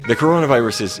The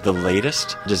coronavirus is the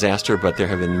latest disaster, but there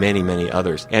have been many, many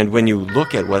others. And when you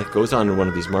look at what goes on in one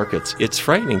of these markets, it's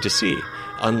frightening to see.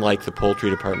 Unlike the poultry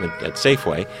department at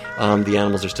Safeway, the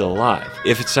animals are still alive.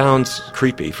 If it sounds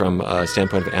creepy from a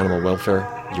standpoint of animal welfare,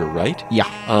 you're right. Yeah.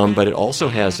 But it also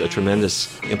has a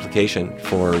tremendous implication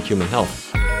for human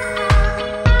health.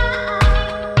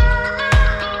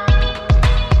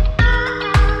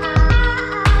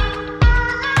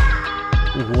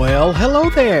 Well, hello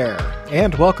there,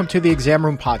 and welcome to the Exam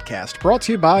Room Podcast, brought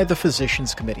to you by the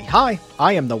Physicians Committee. Hi,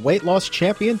 I am the weight loss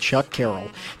champion, Chuck Carroll.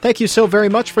 Thank you so very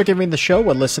much for giving the show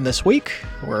a listen this week,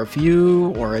 or a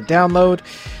view, or a download.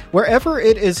 Wherever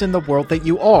it is in the world that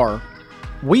you are,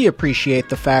 we appreciate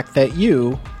the fact that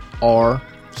you are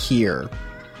here.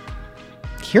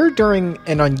 Here during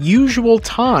an unusual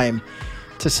time,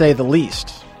 to say the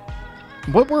least.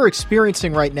 What we're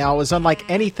experiencing right now is unlike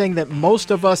anything that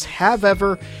most of us have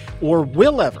ever or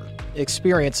will ever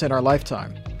experience in our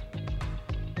lifetime.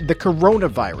 The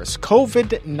coronavirus,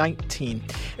 COVID-19.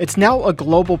 It's now a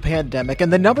global pandemic,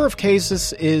 and the number of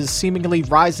cases is seemingly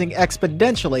rising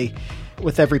exponentially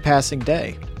with every passing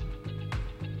day.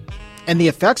 And the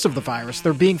effects of the virus,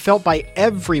 they're being felt by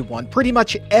everyone, pretty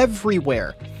much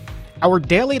everywhere. Our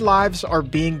daily lives are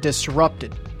being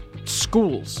disrupted.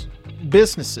 Schools,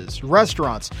 businesses,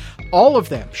 restaurants, all of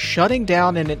them shutting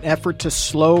down in an effort to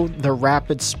slow the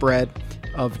rapid spread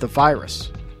of the virus,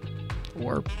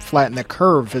 or flatten the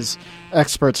curve, as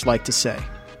experts like to say.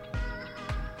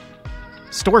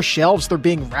 Store shelves, they're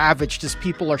being ravaged as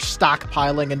people are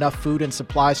stockpiling enough food and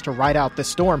supplies to ride out the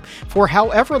storm for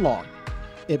however long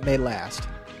it may last.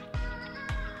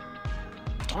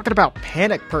 Talking about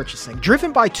panic purchasing,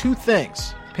 driven by two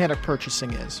things panic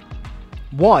purchasing is.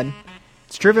 One,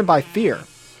 it's driven by fear.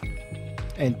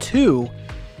 And two,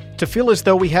 to feel as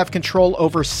though we have control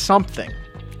over something,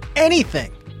 anything,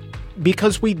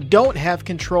 because we don't have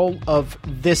control of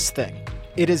this thing.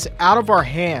 It is out of our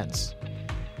hands.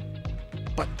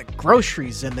 But the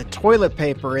groceries and the toilet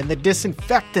paper and the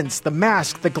disinfectants, the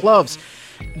mask, the gloves,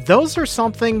 those are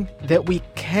something that we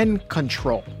can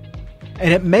control.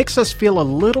 And it makes us feel a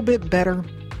little bit better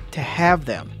to have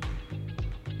them.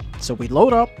 So we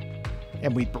load up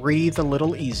and we breathe a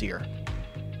little easier.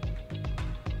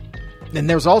 And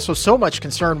there's also so much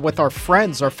concern with our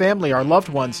friends, our family, our loved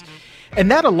ones. And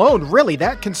that alone, really,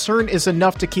 that concern is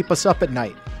enough to keep us up at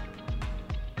night.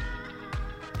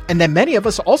 And then many of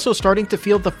us also starting to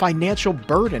feel the financial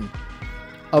burden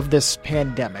of this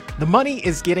pandemic. The money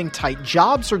is getting tight.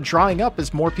 Jobs are drying up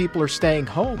as more people are staying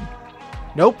home.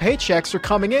 No paychecks are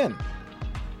coming in.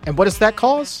 And what does that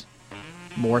cause?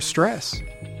 More stress.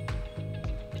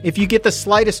 If you get the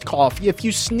slightest cough, if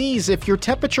you sneeze, if your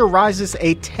temperature rises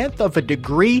a tenth of a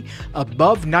degree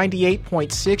above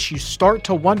 98.6, you start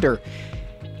to wonder,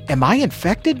 am I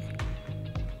infected?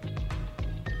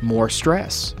 More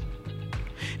stress.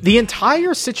 The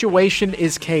entire situation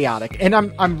is chaotic, and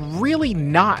I'm really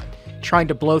not trying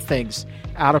to blow things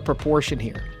out of proportion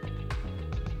here.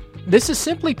 This is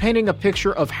simply painting a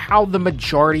picture of how the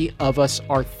majority of us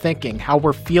are thinking, how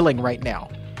we're feeling right now.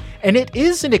 And it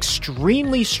is an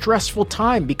extremely stressful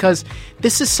time because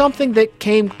this is something that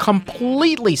came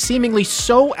completely, seemingly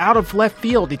so out of left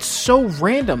field. It's so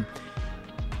random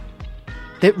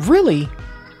that really,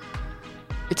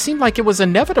 it seemed like it was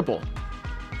inevitable.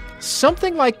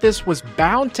 Something like this was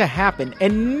bound to happen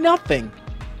and nothing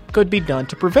could be done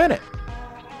to prevent it.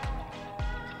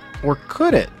 Or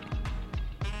could it?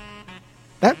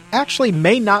 That actually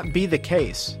may not be the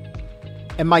case.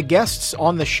 And my guests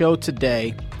on the show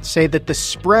today say that the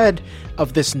spread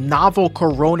of this novel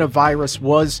coronavirus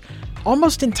was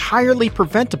almost entirely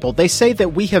preventable. They say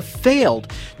that we have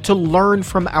failed to learn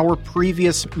from our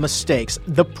previous mistakes,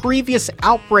 the previous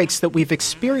outbreaks that we've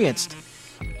experienced.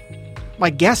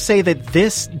 My guests say that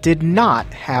this did not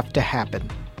have to happen.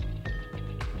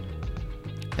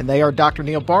 And they are Dr.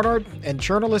 Neil Barnard and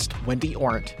journalist Wendy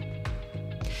Orant.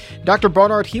 Dr.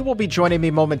 Barnard, he will be joining me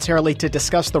momentarily to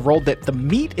discuss the role that the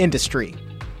meat industry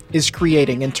is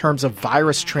creating in terms of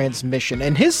virus transmission.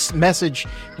 And his message,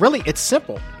 really, it's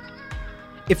simple.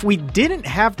 If we didn't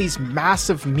have these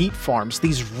massive meat farms,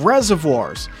 these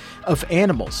reservoirs of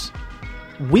animals,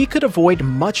 we could avoid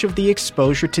much of the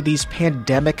exposure to these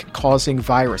pandemic-causing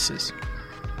viruses.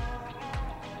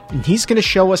 And he's going to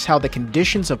show us how the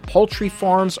conditions of poultry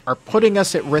farms are putting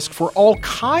us at risk for all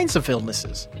kinds of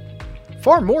illnesses,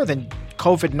 far more than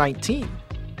COVID-19.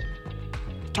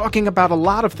 Talking about a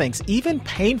lot of things, even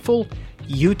painful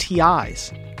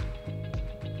UTIs.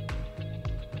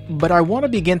 But I want to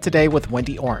begin today with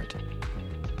Wendy Orant.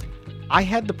 I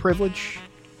had the privilege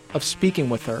of speaking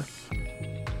with her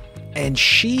and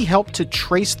she helped to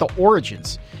trace the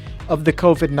origins of the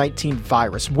COVID-19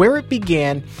 virus, where it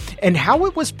began, and how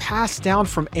it was passed down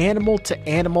from animal to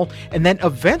animal, and then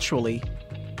eventually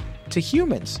to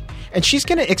humans. And she's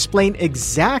going to explain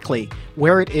exactly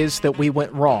where it is that we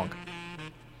went wrong.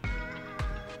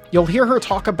 You'll hear her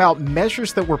talk about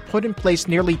measures that were put in place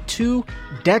nearly 2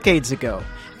 decades ago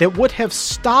that would have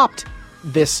stopped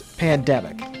this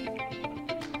pandemic.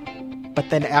 But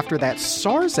then after that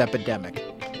SARS epidemic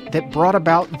that brought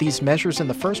about these measures in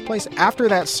the first place, after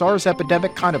that SARS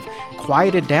epidemic kind of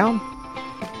quieted down,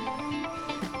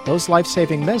 those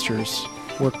life-saving measures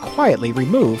were quietly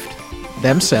removed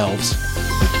themselves.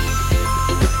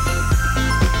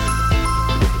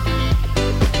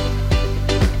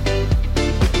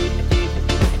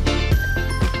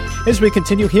 As we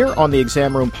continue here on the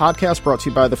Exam Room Podcast, brought to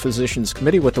you by the Physicians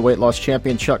Committee with the weight loss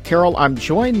champion Chuck Carroll, I'm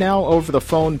joined now over the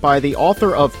phone by the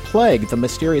author of Plague, The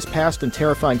Mysterious Past and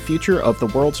Terrifying Future of the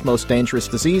World's Most Dangerous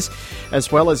Disease,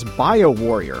 as well as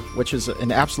BioWarrior, which is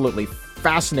an absolutely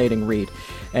fascinating read.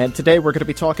 And today we're going to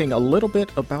be talking a little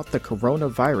bit about the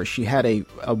coronavirus. She had a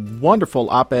wonderful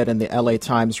op-ed in the LA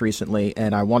Times recently,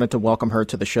 and I wanted to welcome her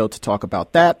to the show to talk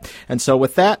about that. And so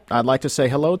with that, I'd like to say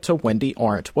hello to Wendy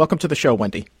Arndt. Welcome to the show,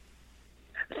 Wendy.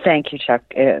 Thank you, Chuck.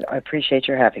 I appreciate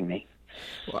your having me.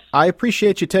 I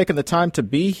appreciate you taking the time to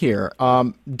be here.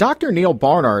 Dr. Neil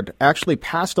Barnard actually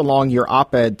passed along your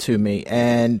op-ed to me,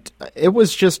 and it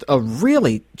was just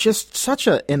such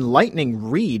an enlightening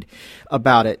read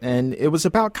about it. And it was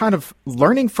about kind of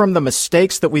learning from the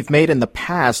mistakes that we've made in the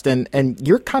past. And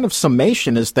your kind of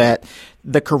summation is that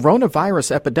the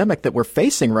coronavirus epidemic that we're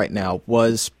facing right now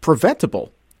was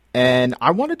preventable. And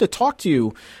I wanted to talk to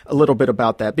you a little bit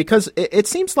about that because it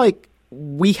seems like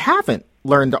we haven't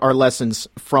learned our lessons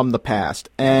from the past.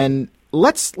 And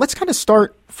let's kind of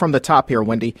start from the top here,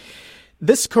 Wendy.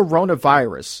 This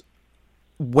coronavirus,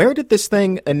 where did this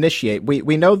thing initiate?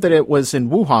 We know that it was in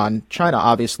Wuhan, China,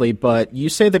 obviously, but you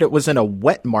say that it was in a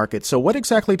wet market. So what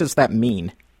exactly does that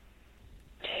mean?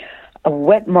 A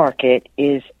wet market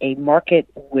is a market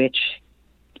which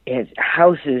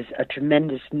houses a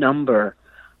tremendous number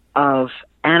of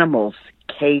animals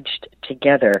caged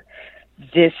together.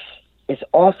 This is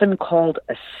often called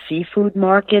a seafood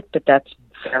market, but that's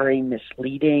very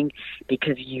misleading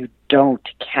because you don't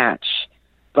catch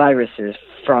viruses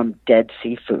from dead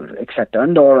seafood, except a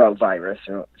norovirus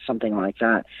or something like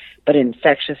that. But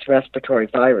infectious respiratory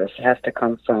virus has to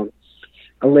come from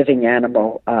a living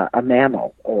animal, a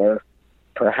mammal, or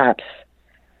perhaps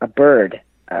a bird.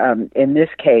 In this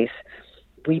case,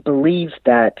 we believe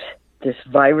that this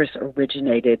virus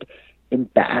originated in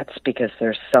bats because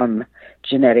there's some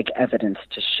genetic evidence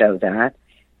to show that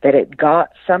it got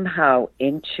somehow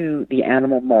into the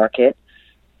animal market,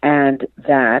 and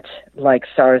that, like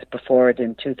SARS before it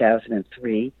in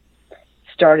 2003,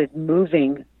 started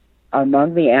moving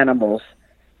among the animals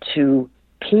to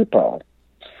people.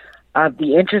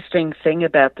 The interesting thing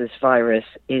about this virus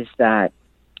is that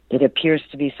it appears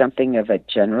to be something of a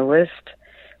generalist.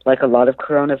 Like a lot of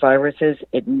coronaviruses,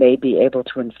 it may be able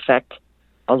to infect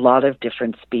a lot of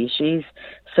different species.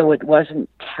 So it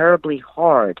wasn't terribly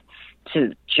hard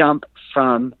to jump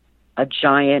from a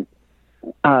giant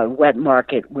wet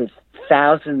market with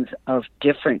thousands of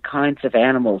different kinds of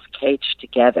animals caged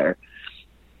together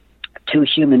to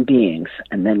human beings.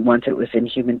 And then once it was in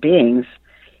human beings,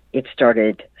 it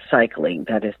started cycling,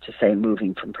 that is to say,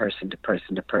 moving from person to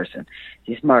person to person.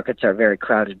 These markets are very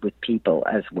crowded with people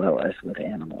as well as with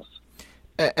animals.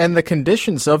 And the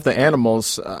conditions of the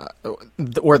animals,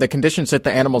 or the conditions that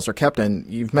the animals are kept in,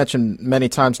 you've mentioned many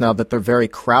times now that they're very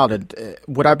crowded.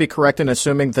 Would I be correct in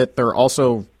assuming that they're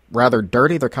also rather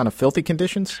dirty? They're kind of filthy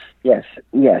conditions? Yes.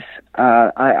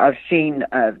 I've seen,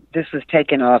 this was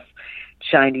taken off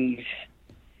Chinese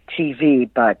TV,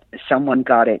 but someone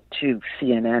got it to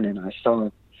CNN, and I saw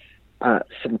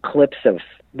some clips of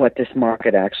what this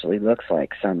market actually looks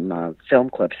like, some film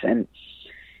clips, and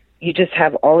you just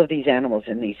have all of these animals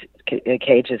in these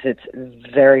cages. It's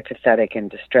very pathetic and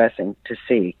distressing to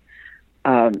see,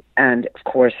 and of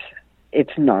course,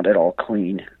 it's not at all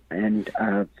clean. And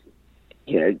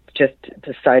just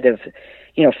the sight of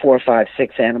 4, 5,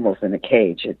 6 animals in a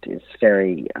cage, it is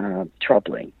very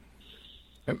troubling.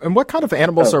 And what kind of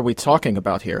animals are we talking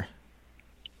about here?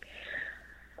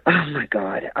 Oh, my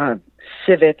God.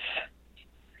 Civets,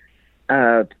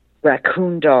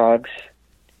 raccoon dogs,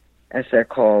 as they're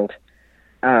called,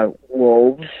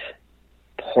 wolves,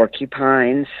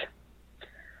 porcupines,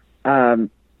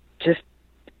 just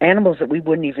animals that we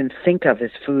wouldn't even think of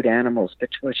as food animals, but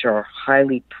which are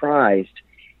highly prized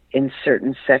in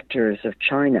certain sectors of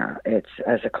China. It's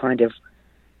as a kind of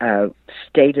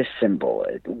status symbol.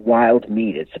 Wild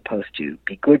meat is supposed to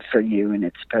be good for you, and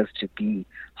it's supposed to be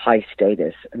high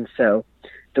status. And so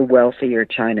the wealthier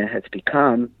China has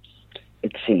become,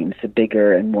 it seems, the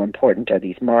bigger and more important are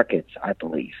these markets, I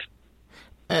believe.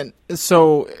 And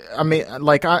so, I mean,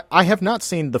 like, I have not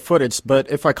seen the footage, but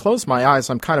if I close my eyes,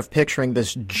 I'm kind of picturing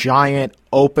this giant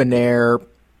open-air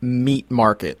meat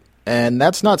market. And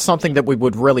that's not something that we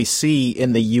would really see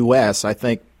in the U.S., I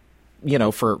think,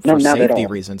 for safety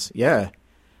reasons. Yeah.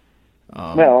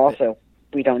 Well, also,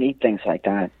 we don't eat things like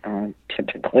that,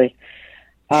 typically.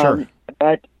 Sure.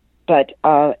 But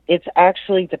it's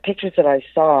actually, the pictures that I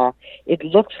saw, it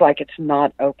looks like it's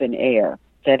not open air,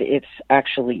 that it's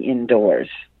actually indoors.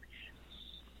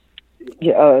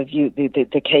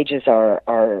 The cages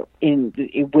are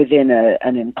within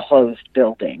an enclosed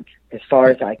building, as far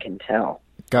as I can tell.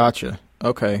 Gotcha.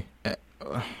 Okay.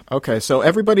 So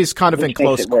everybody's kind of in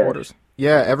close quarters.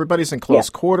 Yeah, everybody's in close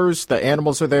quarters. The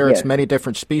animals are there. It's many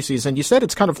different species. And you said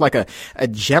it's kind of like a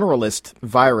generalist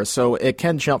virus, so it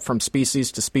can jump from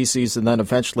species to species and then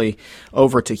eventually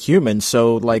over to humans.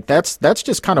 So, like, that's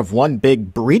just kind of one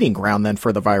big breeding ground then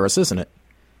for the virus, isn't it?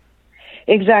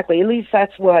 Exactly. At least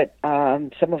that's what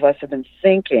some of us have been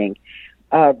thinking.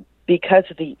 Because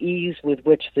of the ease with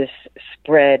which this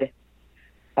spread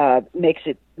makes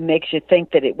you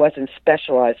think that it wasn't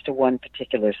specialized to one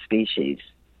particular species,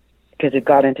 because it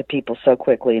got into people so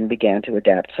quickly and began to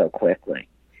adapt so quickly.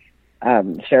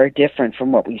 It's very different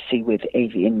from what we see with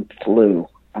avian flu,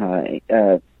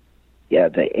 the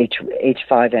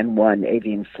H5N1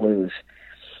 avian flus,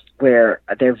 where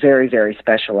they're very, very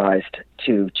specialized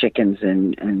to chickens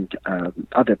and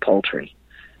other poultry,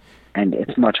 and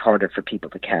it's much harder for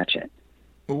people to catch it.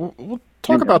 We'll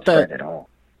talk about that at all.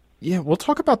 Yeah, we'll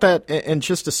talk about that in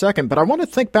just a second, but I want to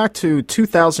think back to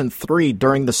 2003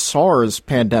 during the SARS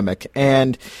pandemic,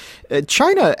 and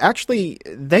China actually,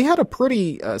 they had a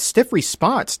pretty stiff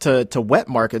response to wet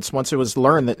markets once it was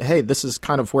learned that, hey, this is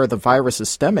kind of where the virus is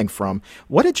stemming from.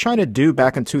 What did China do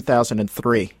back in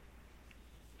 2003?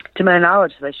 To my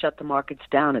knowledge, they shut the markets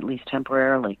down, at least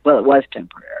temporarily. Well, it was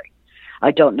temporary.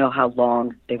 I don't know how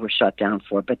long they were shut down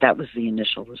for, but that was the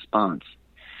initial response.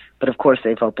 But, of course,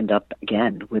 they've opened up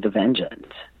again with a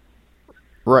vengeance.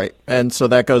 Right. And so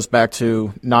that goes back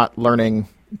to not learning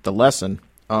the lesson.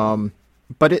 But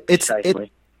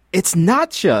it's not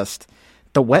just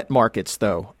the wet markets,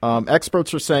 though.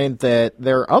 Experts are saying that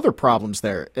there are other problems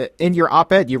there. In your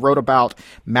op-ed, you wrote about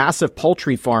massive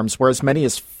poultry farms where as many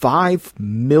as 5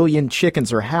 million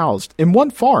chickens are housed in one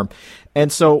farm.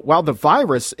 And so while the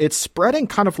virus, it's spreading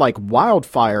kind of like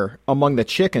wildfire among the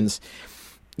chickens.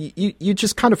 You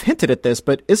just kind of hinted at this,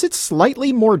 but is it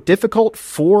slightly more difficult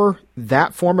for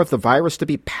that form of the virus to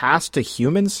be passed to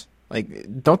humans?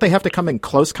 Like, don't they have to come in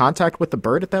close contact with the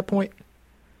bird at that point?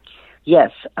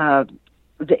 Yes.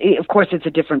 Of course, it's a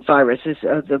different virus.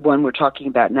 The one we're talking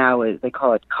about now, they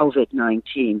call it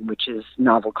COVID-19, which is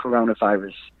novel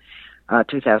coronavirus.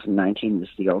 2019 is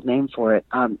the old name for it.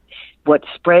 What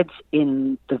spreads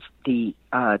in the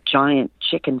giant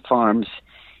chicken farms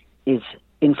is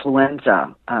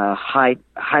influenza,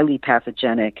 highly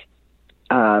pathogenic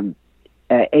avian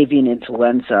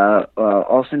influenza,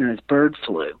 also known as bird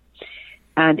flu.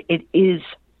 And it is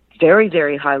very,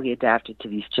 very highly adapted to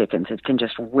these chickens. It can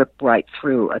just rip right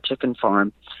through a chicken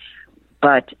farm.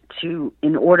 But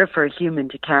in order for a human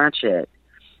to catch it,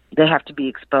 they have to be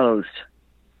exposed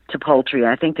to poultry.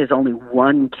 I think there's only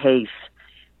one case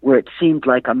where it seemed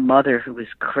like a mother who was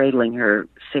cradling her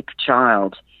sick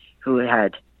child who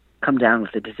had come down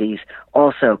with the disease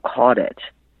also caught it.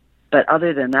 But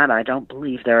other than that, I don't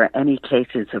believe there are any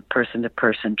cases of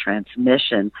person-to-person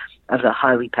transmission of the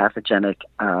highly pathogenic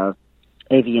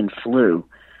avian flu.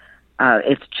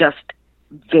 It's just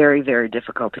very, very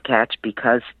difficult to catch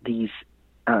because these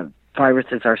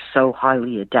viruses are so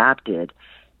highly adapted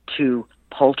to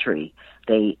poultry.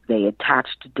 They attach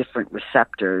to different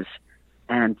receptors,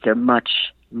 and they're much,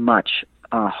 much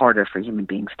harder for human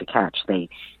beings to catch. The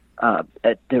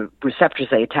receptors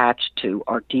they attach to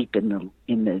are deep in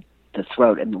the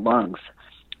throat and the lungs,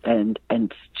 and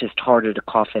it's just harder to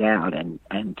cough it out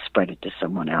and spread it to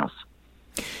someone else.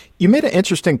 You made an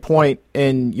interesting point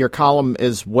in your column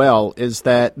as well, is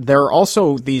that there are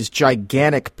also these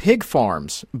gigantic pig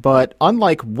farms, but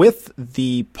unlike with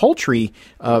the poultry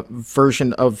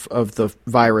version of the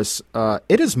virus,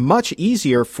 it is much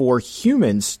easier for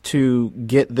humans to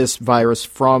get this virus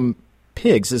from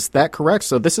pigs. Is that correct?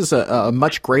 So this is a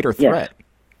much greater threat. Yes.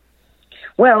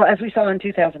 Well, as we saw in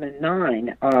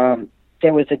 2009,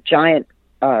 there was a giant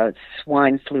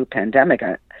swine flu pandemic.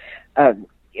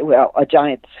 a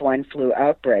giant swine flu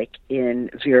outbreak in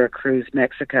Veracruz,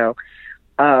 Mexico,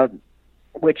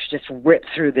 which just ripped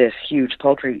through this huge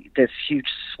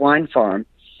swine farm,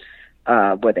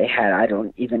 where they had, I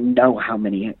don't even know how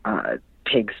many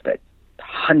pigs, but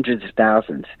hundreds of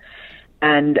thousands.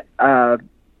 And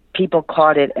people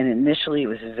caught it, and initially it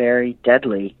was very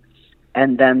deadly.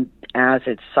 And then as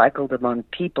it cycled among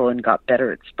people and got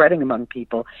better at spreading among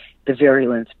people, the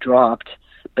virulence dropped.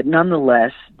 But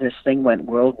nonetheless, this thing went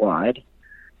worldwide.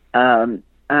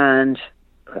 And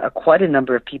quite a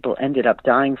number of people ended up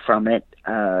dying from it,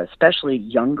 especially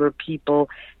younger people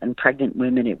and pregnant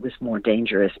women. It was more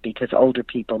dangerous because older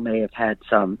people may have had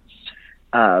some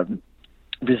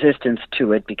resistance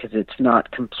to it because it's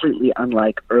not completely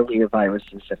unlike earlier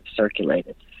viruses that have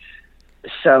circulated.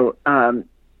 So,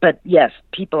 but yes,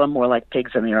 people are more like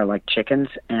pigs than they are like chickens,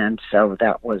 and so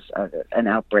that was an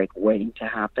outbreak waiting to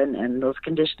happen, and those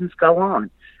conditions go on.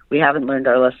 We haven't learned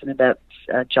our lesson about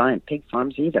giant pig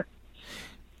farms either.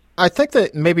 I think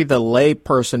that maybe the lay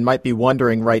person might be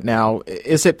wondering right now,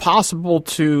 is it possible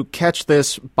to catch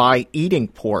this by eating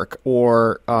pork,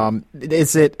 or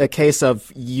is it a case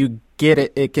of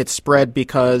it gets spread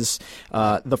because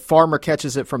the farmer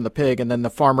catches it from the pig, and then the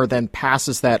farmer then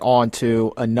passes that on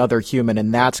to another human,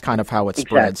 and that's kind of how it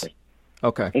spreads?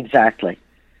 Okay. Exactly.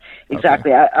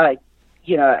 Okay. I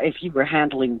if you were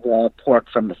handling raw pork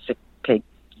from a sick pig,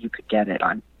 you could get it,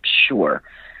 I'm sure.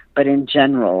 But in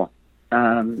general,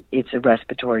 it's a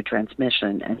respiratory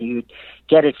transmission, and you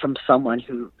get it from someone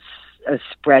who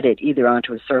spread it either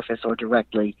onto a surface or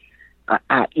directly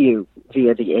at you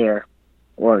via the air,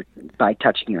 or by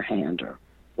touching your hand or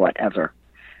whatever,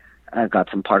 got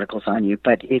some particles on you.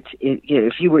 But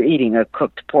if you were eating a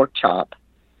cooked pork chop,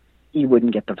 you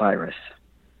wouldn't get the virus.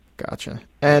 Gotcha.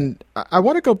 And I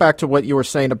want to go back to what you were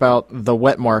saying about the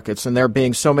wet markets and there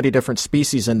being so many different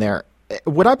species in there.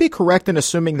 Would I be correct in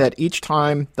assuming that each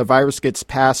time the virus gets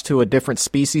passed to a different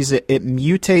species, it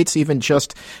mutates even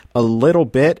just a little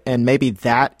bit, and maybe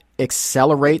that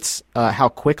accelerates how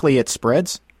quickly it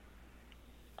spreads?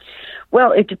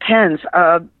 Well, it depends.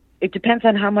 It depends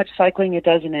on how much cycling it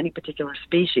does in any particular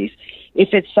species.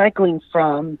 If it's cycling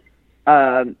from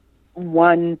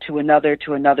one to another,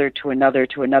 to another, to another,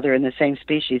 to another in the same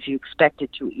species, you expect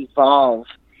it to evolve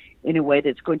in a way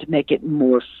that's going to make it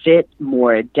more fit,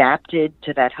 more adapted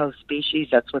to that host species.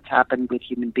 That's what's happened with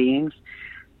human beings.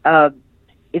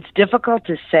 It's difficult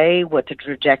to say what the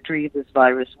trajectory of this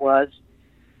virus was,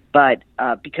 but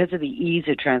because of the ease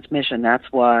of transmission,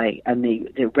 that's why, and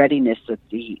the readiness that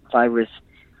the virus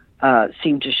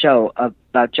seemed to show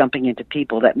about jumping into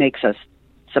people, that makes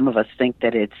some of us think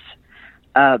that it's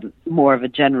more of a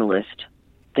generalist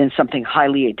than something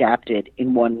highly adapted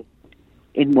in one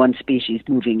species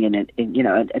moving in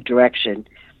a direction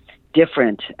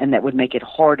different, and that would make it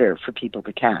harder for people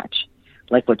to catch,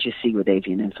 like what you see with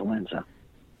avian influenza.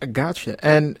 Gotcha.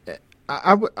 And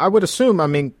I would assume,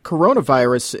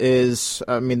 coronavirus is,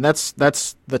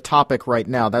 that's the topic right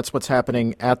now. That's what's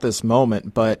happening at this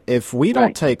moment. But if we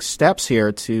don't take steps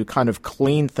here to kind of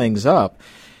clean things up,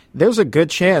 there's a good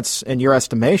chance, in your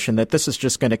estimation, that this is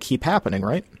just going to keep happening,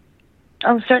 right?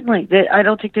 Oh, certainly. I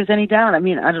don't think there's any doubt. I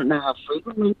don't know how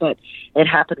frequently, but it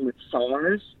happened with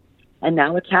SARS, and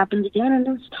now it's happened again,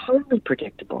 and it's totally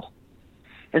predictable.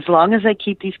 As long as they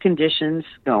keep these conditions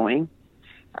going,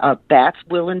 bats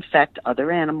will infect other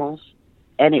animals,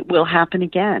 and it will happen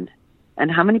again.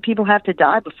 And how many people have to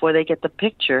die before they get the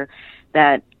picture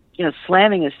that,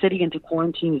 slamming a city into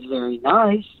quarantine is very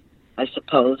nice, I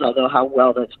suppose, although how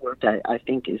well that's worked, I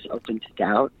think is open to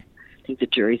doubt. I think the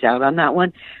jury's out on that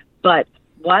one. But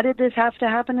why did this have to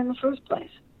happen in the first place?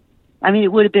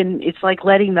 It would have been, it's like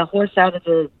letting the horse out of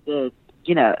the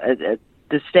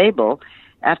stable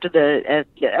after the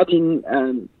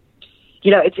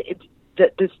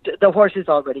horse is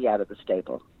already out of the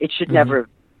stable. It should never have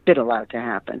been allowed to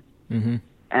happen. Mm-hmm.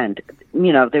 And,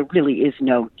 there really is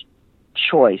no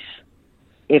choice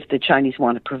if the Chinese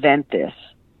want to prevent this.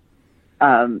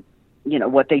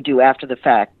 What they do after the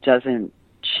fact doesn't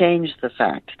change the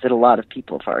fact that a lot of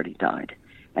people have already died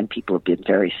and people have been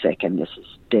very sick, and this has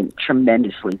been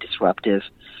tremendously disruptive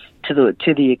to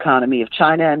the economy of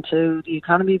China and to the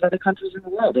economy of other countries in the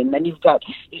world. And then you've got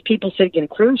these people sitting in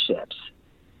cruise ships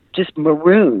just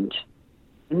marooned,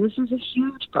 and this is a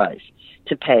huge price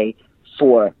to pay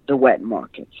for the wet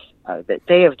markets that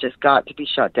they have just got to be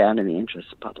shut down in the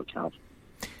interest of public health.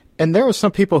 And there are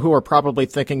some people who are probably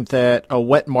thinking that a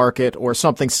wet market or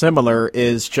something similar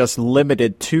is just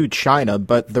limited to China.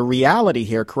 But the reality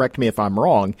here, correct me if I'm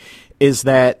wrong, is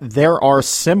that there are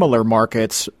similar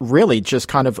markets really just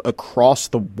kind of across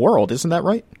the world. Isn't that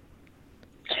right?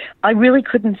 I really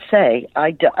couldn't say.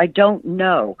 I don't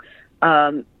know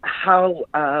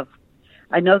how.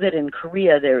 I know that in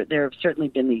Korea there have certainly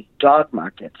been these dog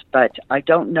markets, but I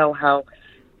don't know how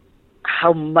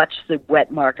much the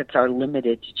wet markets are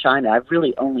limited to China. I've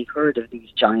really only heard of these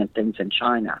giant things in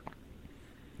China.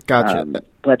 Gotcha.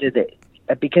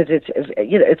 Because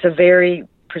it's a very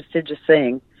prestigious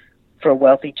thing for a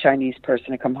wealthy Chinese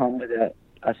person to come home with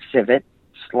a civet,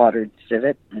 slaughtered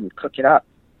civet, and cook it up.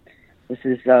 This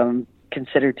is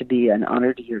considered to be an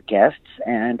honor to your guests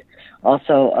and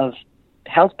also of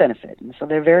health benefit. And so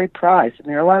they're very prized. And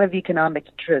there are a lot of economic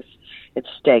interests at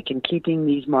stake in keeping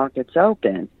these markets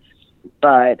open.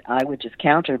 But I would just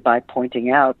counter by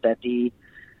pointing out that if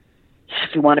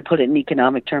you want to put it in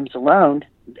economic terms alone,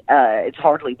 it's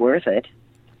hardly worth it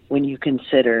when you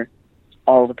consider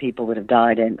all the people that have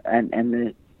died and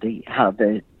how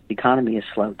the economy is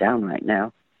slowed down right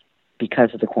now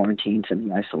because of the quarantines and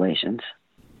the isolations.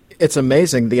 It's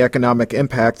amazing the economic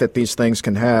impact that these things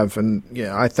can have. And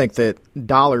I think that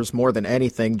dollars more than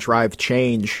anything drive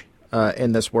change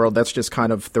in this world. That's just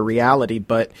kind of the reality.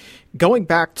 But going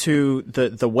back to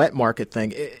the wet market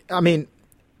thing, I mean,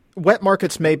 wet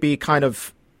markets may be kind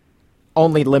of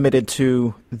only limited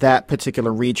to that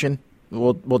particular region.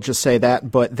 We'll just say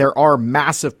that, but there are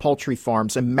massive poultry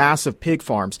farms and massive pig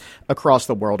farms across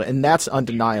the world, and that's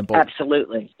undeniable.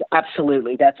 Absolutely.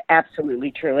 That's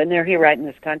absolutely true, and they're here right in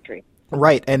this country.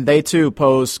 Right, and they too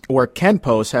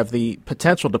have the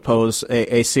potential to pose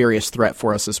a serious threat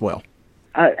for us as well.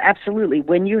 Absolutely.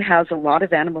 When you house a lot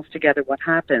of animals together, what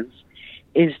happens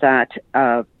is that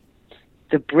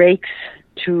the brakes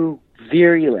to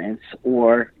virulence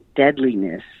or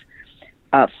deadliness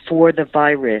for the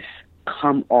virus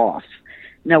come off.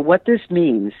 Now, what this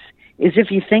means is if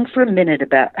you think for a minute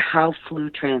about how flu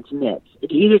transmits,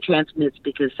 it either transmits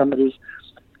because somebody's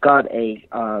got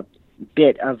a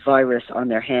bit of virus on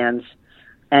their hands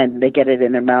and they get it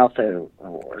in their mouth or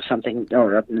something,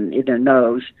 or in their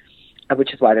nose,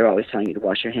 which is why they're always telling you to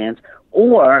wash your hands,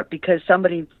 or because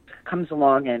somebody comes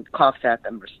along and coughs at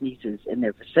them or sneezes in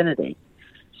their vicinity.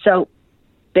 So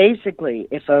basically,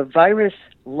 if a virus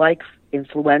like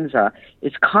influenza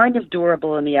is kind of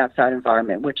durable in the outside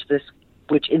environment, which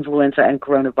influenza and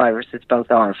coronaviruses both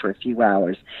are for a few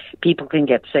hours, people can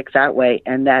get sick that way,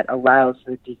 and that allows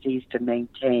the disease to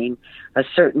maintain a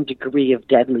certain degree of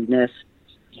deadliness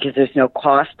because there's no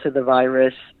cost to the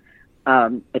virus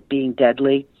it being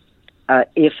deadly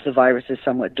if the virus is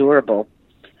somewhat durable.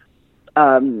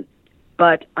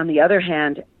 But on the other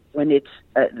hand, when it's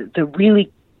the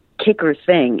really kicker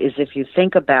thing is if you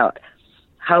think about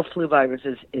how flu virus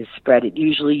is spread, it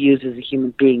usually uses a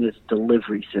human being as a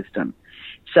delivery system.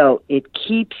 So it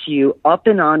keeps you up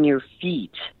and on your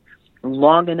feet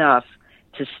long enough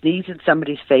to sneeze in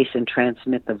somebody's face and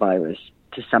transmit the virus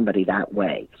to somebody that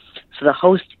way. So the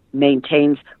host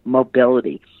maintains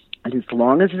mobility. And as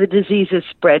long as the disease is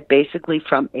spread basically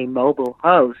from a mobile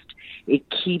host, it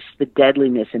keeps the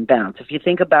deadliness in bounds. If you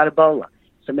think about Ebola,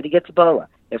 somebody gets Ebola,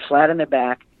 they're flat on their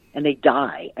back, and they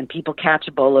die. And people catch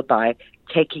Ebola by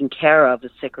taking care of a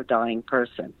sick or dying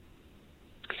person.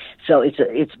 So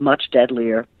it's much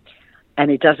deadlier,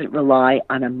 and it doesn't rely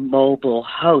on a mobile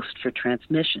host for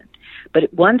transmission.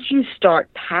 But once you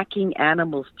start packing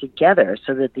animals together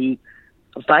so that the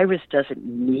virus doesn't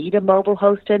need a mobile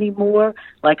host anymore,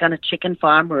 like on a chicken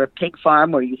farm or a pig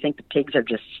farm where you think the pigs are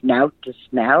just snout to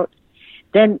snout,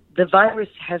 then the virus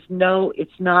has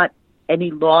it's not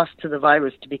any loss to the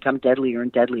virus to become deadlier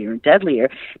and deadlier and deadlier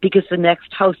because the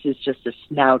next host is just a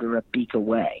snout or a beak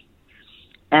away.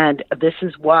 And this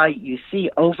is why you see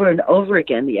over and over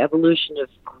again the evolution of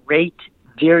great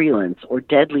virulence or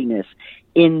deadliness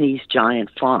in these giant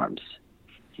farms.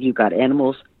 You've got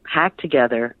animals packed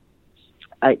together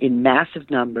in massive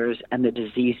numbers, and the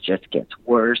disease just gets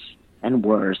worse and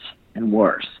worse and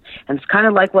worse. And it's kind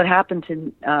of like what happened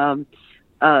to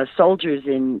soldiers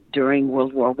during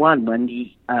World War I when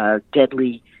the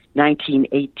deadly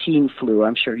 1918 flu,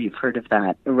 I'm sure you've heard of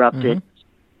that, erupted. Mm-hmm.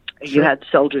 Sure. You had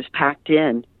soldiers packed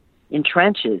in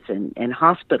trenches and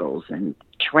hospitals and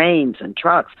trains and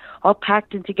trucks, all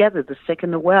packed in together, the sick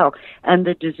and the well, and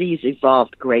the disease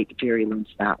evolved great virulence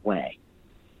that way.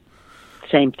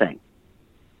 Same thing.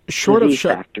 Short of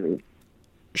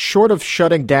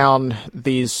shutting down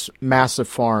these massive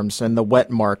farms and the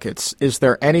wet markets, is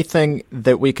there anything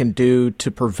that we can do to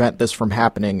prevent this from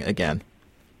happening again?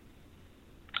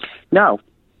 No.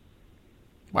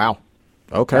 Wow.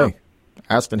 Okay. No.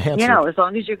 Asked and answered. As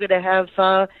long as you're going to have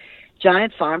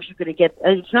giant farms, you're going to get.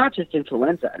 It's not just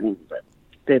influenza. I mean,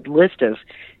 the list of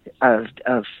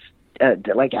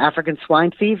like African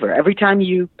swine fever. Every time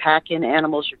you pack in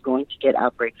animals, you're going to get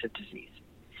outbreaks of disease.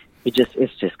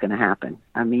 It's just going to happen.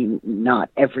 I mean, not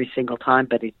every single time,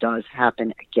 but it does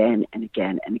happen again and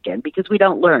again and again because we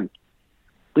don't learn.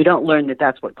 We don't learn that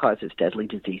that's what causes deadly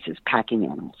diseases, packing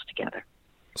animals together.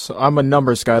 So I'm a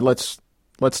numbers guy. Let's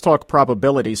talk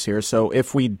probabilities here. So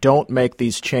if we don't make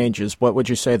these changes, what would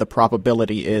you say the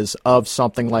probability is of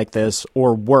something like this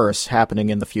or worse happening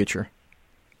in the future?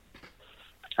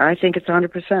 I think it's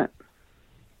 100%.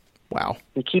 Wow.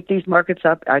 We keep these markets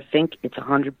up, I think it's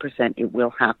 100% it will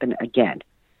happen again.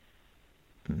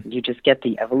 You just get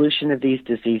the evolution of these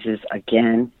diseases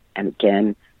again and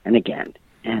again and again.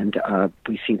 And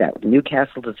we see that with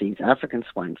Newcastle disease, African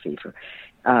swine fever,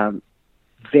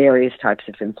 various types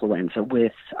of influenza,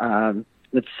 with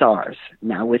SARS,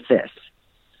 now with this.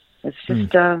 It's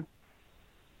just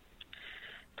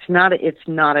it's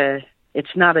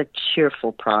not a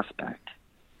cheerful prospect.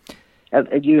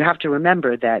 You have to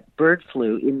remember that bird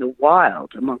flu in the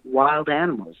wild, among wild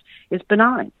animals, is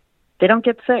benign. They don't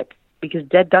get sick because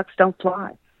dead ducks don't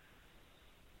fly.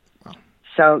 Wow.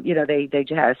 So, they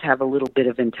just have a little bit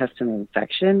of intestinal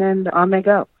infection and on they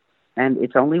go. And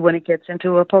it's only when it gets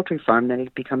into a poultry farm that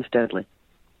it becomes deadly.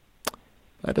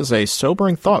 That is a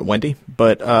sobering thought, Wendy,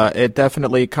 but it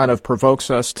definitely kind of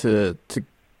provokes us to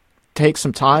take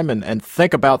some time and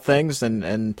think about things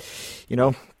and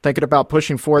thinking about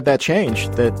pushing forward that change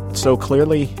that so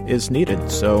clearly is needed.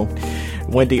 So,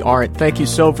 Wendy Arndt, thank you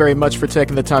so very much for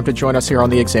taking the time to join us here on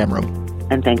the Exam Room.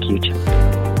 And thank you, Jim.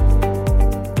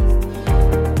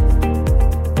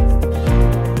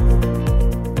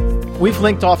 We've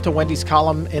linked off to Wendy's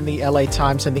column in the LA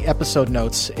Times in the episode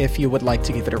notes if you would like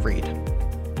to give it a read.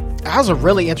 That was a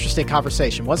really interesting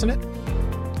conversation, wasn't it?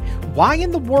 Why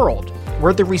in the world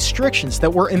were the restrictions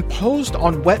that were imposed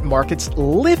on wet markets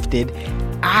lifted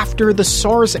after the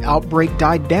SARS outbreak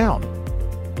died down?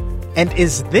 And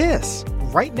is this,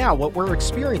 right now, what we're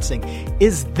experiencing,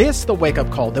 is this the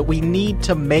wake-up call that we need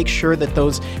to make sure that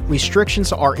those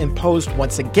restrictions are imposed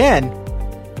once again,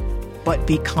 but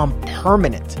become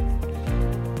permanent?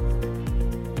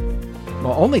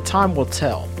 Well, only time will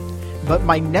tell. But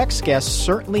my next guest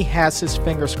certainly has his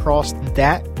fingers crossed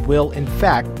that will, in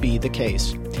fact, be the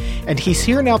case. And he's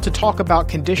here now to talk about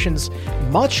conditions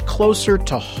much closer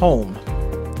to home.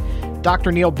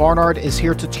 Dr. Neil Barnard is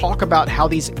here to talk about how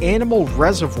these animal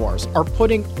reservoirs are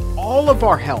putting all of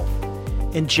our health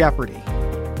in jeopardy,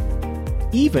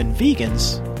 even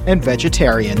vegans and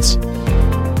vegetarians.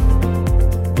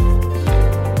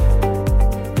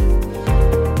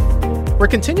 We're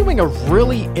continuing a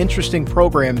really interesting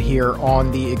program here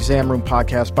on the Exam Room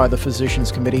podcast by the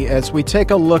Physicians Committee as we take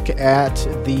a look at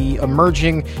the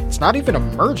emerging, it's not even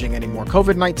emerging anymore,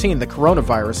 COVID-19, the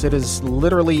coronavirus. It is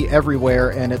literally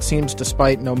everywhere, and it seems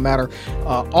despite no matter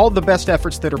all the best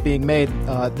efforts that are being made,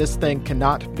 this thing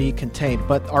cannot be contained.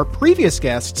 But our previous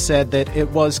guest said that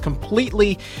it was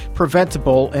completely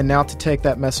preventable, and now to take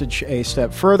that message a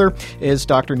step further is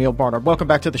Dr. Neil Barnard. Welcome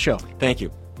back to the show. Thank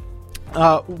you.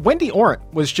 Wendy Arndt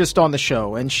was just on the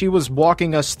show, and she was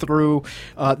walking us through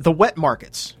the wet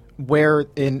markets where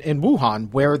in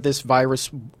Wuhan, where this virus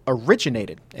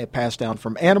originated. It passed down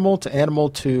from animal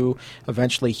to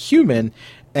eventually human.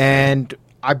 And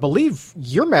I believe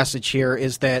your message here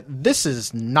is that this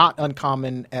is not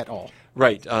uncommon at all.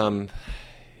 Right.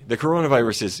 The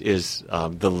coronavirus is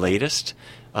the latest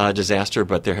disaster,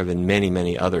 but there have been many,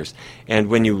 many others. And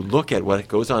when you look at what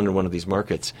goes on in one of these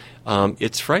markets,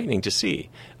 it's frightening to see.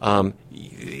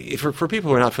 For people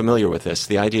who are not familiar with this,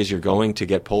 the idea is you're going to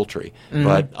get poultry,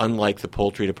 but unlike the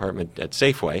poultry department at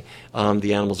Safeway,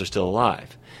 the animals are still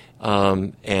alive.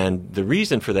 And the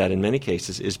reason for that in many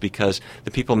cases is because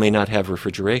the people may not have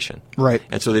refrigeration. Right.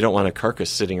 And so they don't want a carcass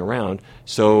sitting around.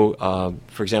 So,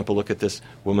 for example, look at this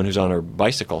woman who's on her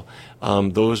bicycle.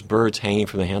 Those birds hanging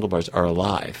from the handlebars are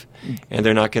alive. And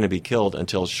they're not going to be killed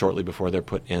until shortly before they're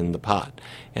put in the pot.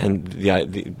 And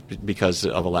because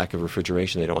of a lack of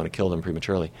refrigeration, they don't want to kill them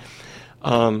prematurely.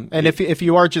 And if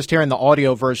you are just hearing the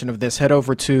audio version of this, head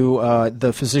over to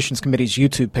the Physicians Committee's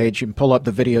YouTube page and pull up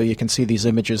the video. You can see these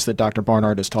images that Dr.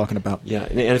 Barnard is talking about. Yeah,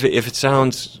 and if it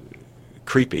sounds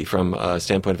creepy from a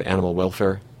standpoint of animal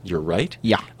welfare, you're right.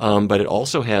 Yeah. But it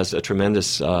also has a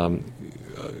tremendous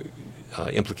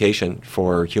implication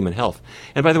for human health.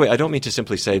 And by the way, I don't mean to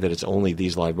simply say that it's only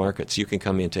these live markets. You can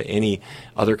come into any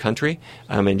other country,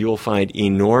 and you will find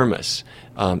enormous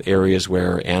areas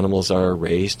where animals are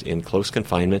raised in close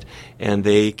confinement, and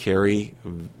they carry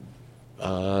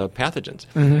pathogens.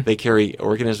 Mm-hmm. They carry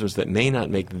organisms that may not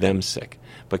make them sick,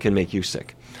 but can make you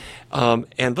sick.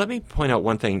 And let me point out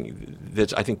one thing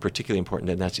that's, I think, particularly important,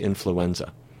 and that's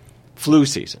influenza. flu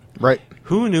season. Right.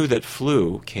 Who knew that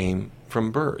flu came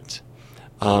from birds?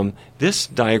 This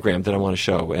diagram that I want to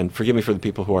show, and forgive me for the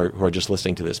people who are just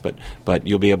listening to this, but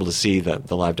you'll be able to see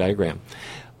the live diagram.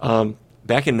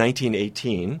 Back in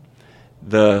 1918,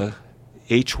 the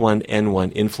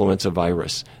H1N1 influenza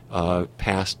virus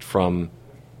passed from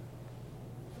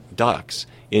ducks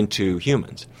into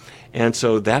humans. And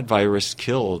so that virus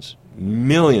killed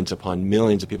millions upon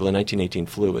millions of people. The 1918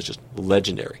 flu was just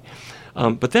legendary.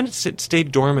 But then it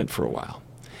stayed dormant for a while.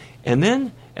 And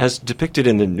then, as depicted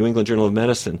in the New England Journal of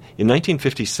Medicine, in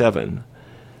 1957,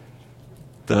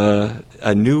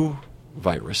 a new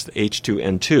virus, the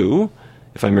H2N2,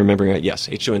 if I'm remembering right, yes,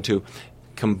 H2N2,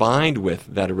 combined with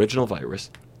that original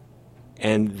virus,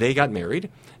 and they got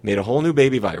married, made a whole new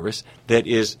baby virus that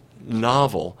is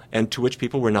novel and to which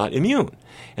people were not immune.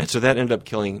 And so that ended up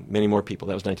killing many more people.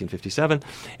 That was 1957.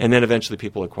 And then eventually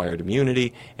people acquired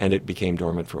immunity, and it became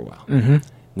dormant for a while.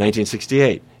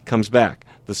 1968 comes back,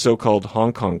 the so-called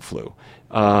Hong Kong flu.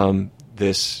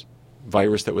 This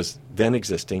virus that was then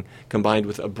existing combined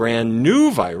with a brand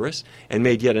new virus and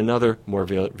made yet another more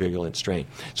virulent strain.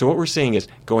 So what we're seeing is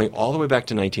going all the way back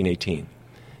to 1918,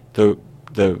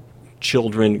 the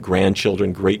children,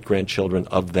 grandchildren, great-grandchildren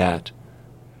of that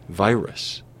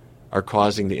virus are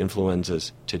causing the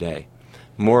influenzas today.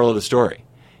 Moral of the story,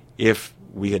 if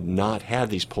we had not had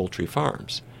these poultry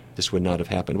farms, this would not have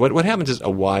happened. What happens is a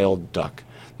wild duck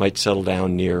might settle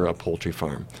down near a poultry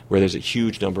farm where there's a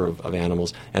huge number of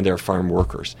animals and there are farm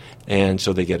workers. And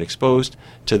so they get exposed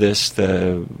to this.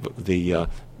 The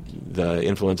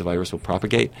influenza virus will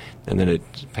propagate, and then it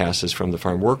passes from the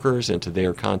farm workers into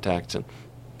their contacts, and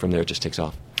from there it just takes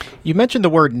off. You mentioned the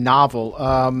word novel.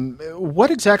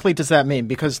 What exactly does that mean?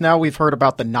 Because now we've heard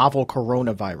about the novel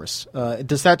coronavirus.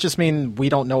 Does that just mean we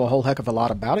don't know a whole heck of a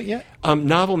lot about it yet?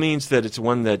 Novel means that it's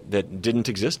one that didn't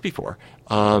exist before.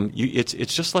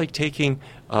 It's just like taking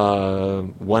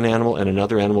one animal and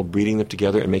another animal, breeding them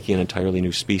together and making an entirely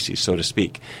new species, so to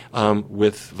speak.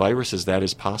 With viruses, that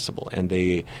is possible, and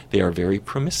they are very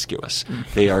promiscuous.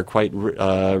 They are quite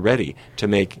ready to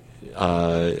make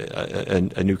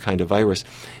a new kind of virus.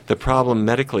 The problem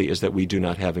medically is that we do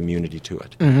not have immunity to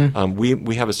it.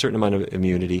 We have a certain amount of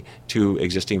immunity to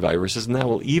existing viruses, and that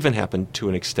will even happen to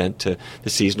an extent to the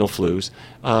seasonal flus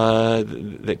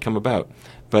that come about.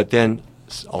 But then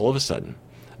all of a sudden,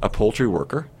 a poultry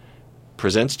worker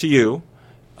presents to you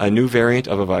a new variant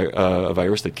of a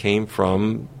virus that came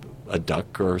from a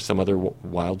duck or some other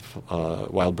wild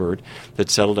bird that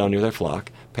settled down near their flock,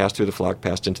 passed through the flock,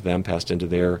 passed into them, passed into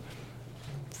their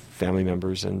family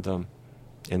members, and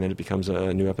then it becomes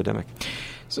a new epidemic.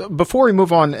 So before we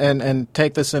move on and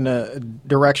take this in a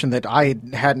direction that I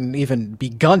hadn't even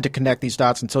begun to connect these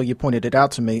dots until you pointed it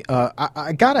out to me,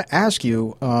 I got to ask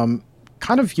you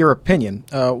kind of your opinion.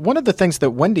 One of the things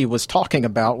that Wendy was talking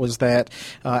about was that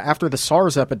after the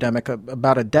SARS epidemic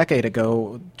about a decade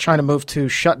ago, China moved to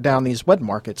shut down these wet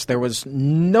markets. There was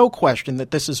no question that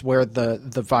this is where the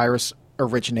virus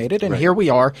originated, and here we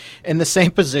are in the same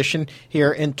position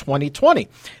here in 2020.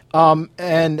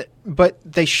 But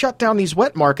they shut down these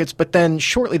wet markets, but then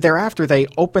shortly thereafter they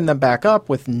opened them back up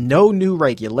with no new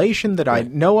regulation that I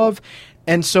know of.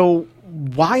 And so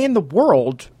why in the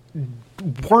world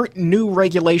weren't new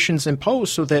regulations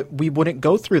imposed so that we wouldn't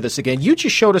go through this again? You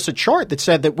just showed us a chart that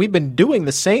said that we've been doing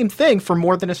the same thing for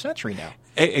more than a century now.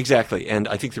 Exactly, and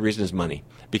I think the reason is money,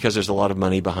 because there's a lot of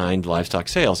money behind livestock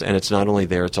sales, and it's not only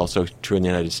there, it's also true in the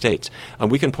United States.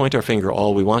 We can point our finger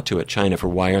all we want to at China for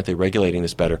why aren't they regulating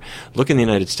this better. Look in the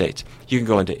United States. You can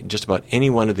go into just about any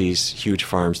one of these huge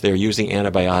farms. They're using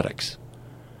antibiotics.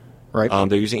 Right.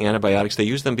 They're using antibiotics. They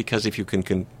use them because if you can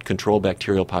control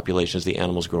bacterial populations, the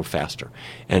animals grow faster,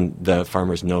 and the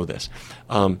farmers know this.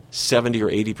 70 or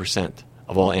 80%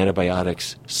 of all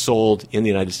antibiotics sold in the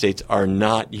United States are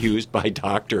not used by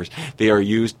doctors. They are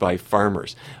used by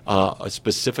farmers,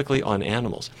 specifically on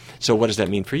animals. So what does that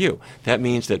mean for you? That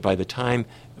means that by the time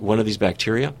one of these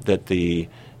bacteria that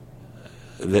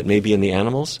may be in the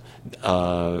animals,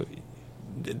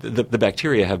 the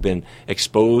bacteria have been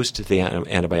exposed to the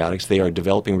antibiotics. They are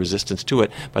developing resistance to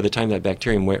it. By the time that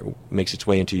bacterium makes its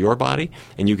way into your body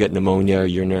and you get pneumonia,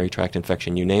 urinary tract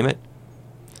infection, you name it,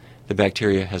 the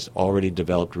bacteria has already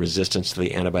developed resistance to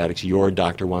the antibiotics your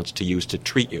doctor wants to use to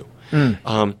treat you.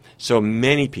 So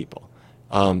many people,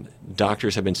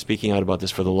 doctors have been speaking out about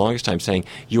this for the longest time, saying,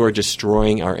 you are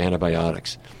destroying our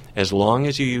antibiotics. As long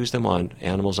as you use them on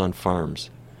animals on farms,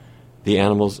 the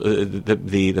animals,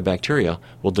 the bacteria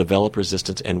will develop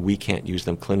resistance, and we can't use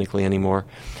them clinically anymore.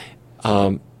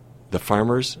 The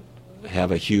farmers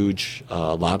have a huge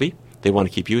lobby They want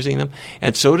to keep using them.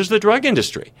 And so does the drug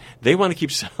industry. They want to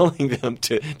keep selling them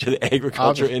to the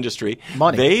agriculture industry.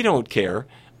 Money. They don't care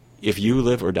if you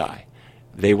live or die.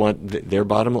 They want their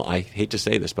bottom line. I hate to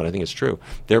say this, but I think it's true.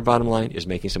 Their bottom line is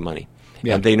making some money.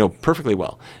 Yeah. And they know perfectly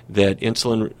well that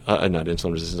antibiotic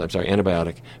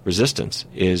resistance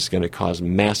is going to cause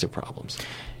massive problems.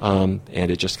 And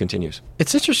it just continues.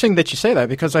 It's interesting that you say that,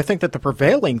 because I think that the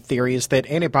prevailing theory is that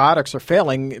antibiotics are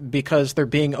failing because they're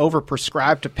being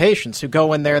overprescribed to patients who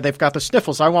go in there, they've got the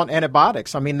sniffles, I want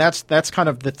antibiotics. I mean, that's kind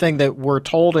of the thing that we're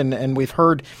told and we've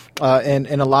heard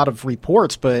in a lot of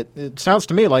reports, but it sounds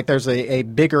to me like there's a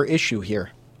bigger issue here.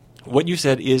 What you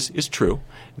said is true,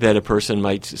 that a person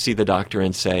might see the doctor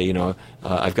and say,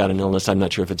 I've got an illness, I'm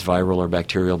not sure if it's viral or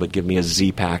bacterial, but give me a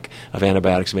Z-pack of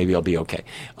antibiotics, maybe I'll be okay.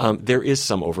 There is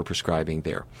some overprescribing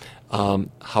there.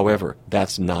 However,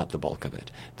 that's not the bulk of it.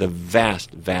 The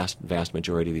vast, vast, vast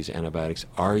majority of these antibiotics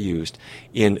are used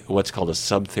in what's called a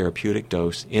subtherapeutic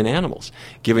dose in animals,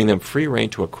 giving them free rein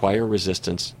to acquire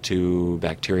resistance to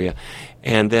bacteria.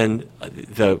 And then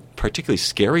the particularly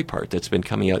scary part that's been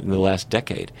coming out in the last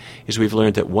decade is we've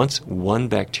learned that once one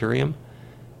bacterium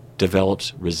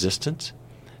develops resistance,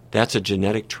 that's a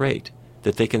genetic trait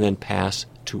that they can then pass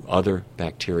to other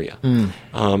bacteria,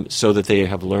 so that they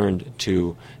have learned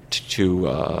to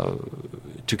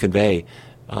convey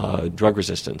drug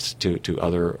resistance to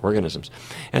other organisms.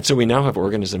 And so we now have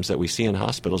organisms that we see in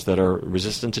hospitals that are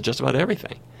resistant to just about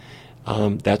everything.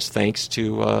 That's thanks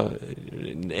to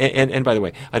and by the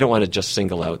way, I don't want to just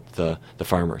single out the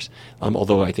farmers,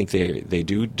 although I think they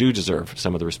do deserve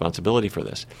some of the responsibility for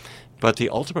this. But the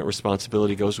ultimate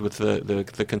responsibility goes with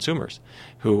the consumers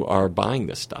who are buying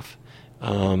this stuff.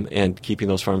 And keeping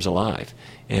those farms alive.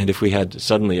 And if we had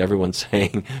suddenly everyone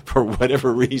saying, for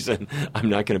whatever reason, I'm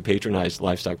not going to patronize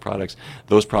livestock products,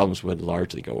 those problems would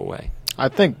largely go away. I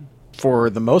think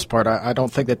for the most part, I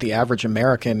don't think that the average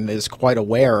American is quite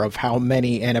aware of how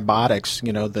many antibiotics,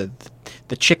 the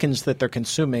chickens that they're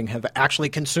consuming have actually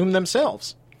consumed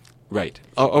themselves. Right.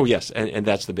 Oh yes, and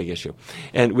that's the big issue.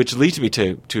 And which leads me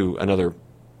to another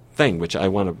thing, which I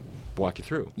want to walk you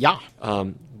through. Yeah.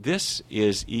 This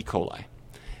is E. coli.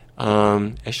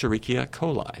 Escherichia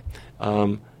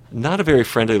coli. Not a very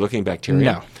friendly-looking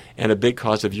bacteria, no. And a big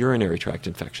cause of urinary tract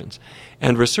infections.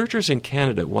 And researchers in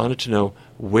Canada wanted to know,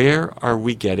 where are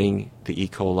we getting the E.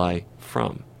 coli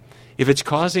from? If it's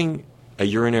causing a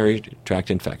urinary tract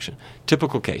infection,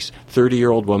 typical case,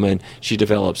 30-year-old woman, she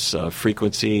develops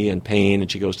frequency and pain,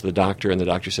 and she goes to the doctor, and the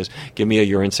doctor says, give me a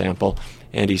urine sample.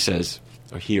 And he says,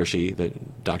 or he or she, the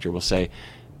doctor will say,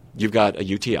 you've got a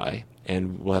UTI,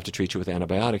 and we'll have to treat you with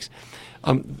antibiotics.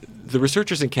 The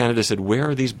researchers in Canada said, where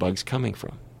are these bugs coming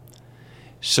from?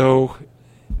 So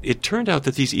it turned out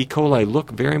that these E. coli look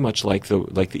very much like the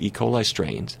E. coli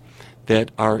strains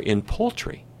that are in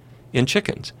poultry, in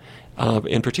chickens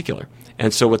in particular.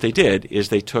 And so what they did is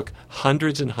they took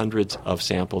hundreds and hundreds of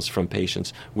samples from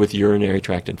patients with urinary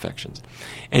tract infections.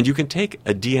 And you can take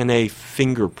a DNA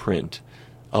fingerprint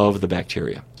of the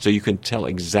bacteria, so you can tell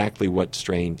exactly what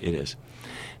strain it is.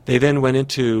 They then went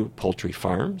into poultry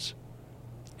farms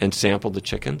and sampled the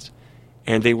chickens,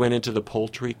 and they went into the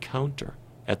poultry counter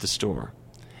at the store.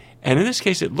 And in this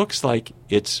case, it looks like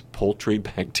it's poultry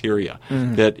bacteria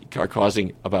that are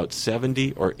causing about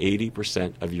 70 or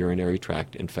 80% of urinary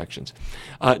tract infections.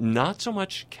 Not so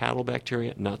much cattle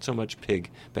bacteria, not so much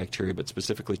pig bacteria, but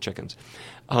specifically chickens.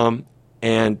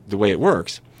 And the way it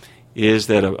works is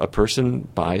that a person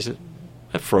buys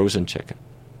a frozen chicken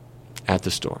at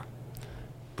the store,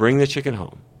 bring the chicken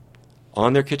home.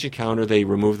 On their kitchen counter, they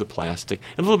remove the plastic.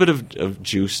 A little bit of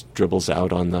juice dribbles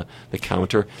out on the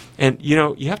counter. And,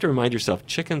 you have to remind yourself,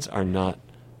 chickens are not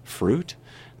fruit.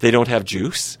 They don't have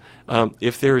juice.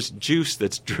 If there's juice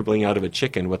that's dribbling out of a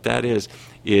chicken, what that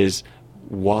is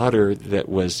water that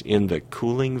was in the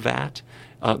cooling vat.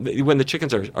 When the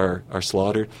chickens are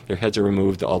slaughtered, their heads are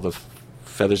removed, all the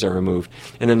feathers are removed,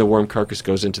 and then the warm carcass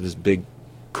goes into this big,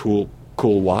 cool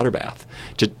water bath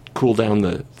to cool down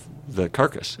the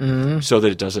carcass so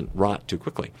that it doesn't rot too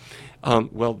quickly.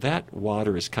 Well, that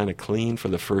water is kind of clean for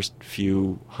the first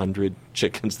few hundred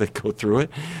chickens that go through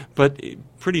it, but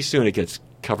pretty soon it gets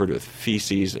covered with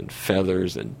feces and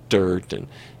feathers and dirt and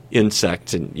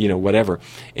insects and whatever.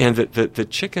 And the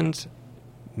chicken's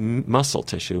muscle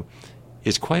tissue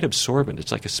is quite absorbent.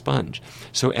 It's like a sponge.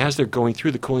 So as they're going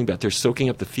through the cooling bath, they're soaking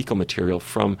up the fecal material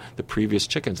from the previous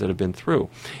chickens that have been through.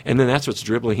 And then that's what's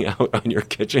dribbling out on your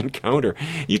kitchen counter.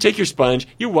 You take your sponge,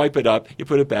 you wipe it up, you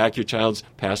put it back, your child's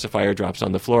pacifier drops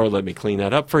on the floor, let me clean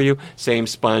that up for you. Same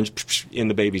sponge in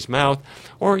the baby's mouth,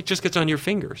 or it just gets on your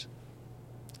fingers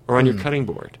or on your cutting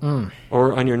board,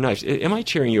 or on your knives. Am I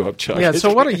cheering you up, Chuck? Yeah,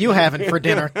 so what are you having for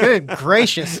dinner? Good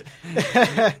gracious.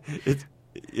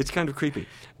 It's kind of creepy.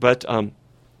 But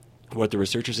what the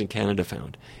researchers in Canada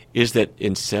found is that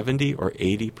in 70 or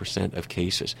 80% of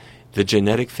cases, the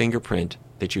genetic fingerprint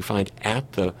that you find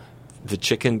at the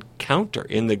chicken counter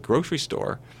in the grocery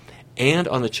store and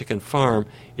on the chicken farm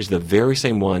is the very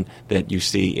same one that you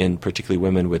see in particularly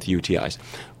women with UTIs.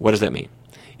 What does that mean?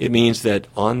 It means that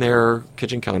on their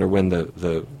kitchen counter, when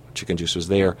the chicken juice was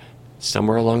there,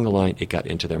 somewhere along the line, it got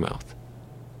into their mouth.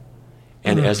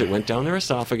 And as it went down their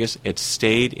esophagus, it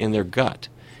stayed in their gut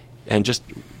and just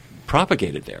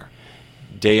propagated there.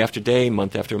 Day after day,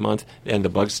 month after month, and the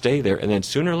bugs stay there. And then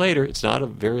sooner or later, it's not a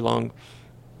very long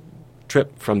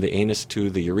trip from the anus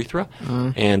to the urethra,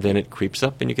 and then it creeps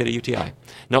up and you get a UTI.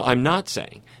 Now, I'm not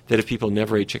saying that if people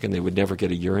never ate chicken, they would never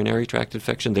get a urinary tract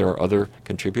infection. There are other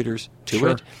contributors to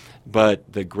it,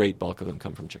 but the great bulk of them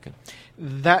come from chicken.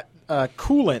 That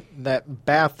coolant, that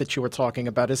bath that you were talking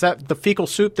about, is that the fecal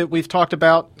soup that we've talked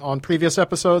about on previous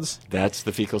episodes? That's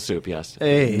the fecal soup, yes.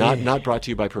 Hey. Not brought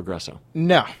to you by Progresso.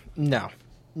 No.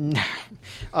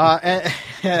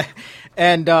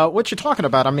 And what you're talking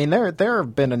about, I mean, there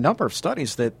have been a number of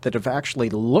studies that have actually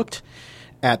looked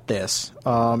at this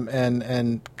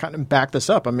and kind of back this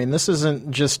up. I mean, this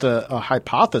isn't just a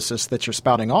hypothesis that you're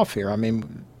spouting off here. I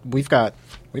mean, we've got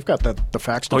the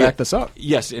facts to back this up.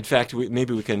 Yes, in fact,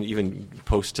 maybe we can even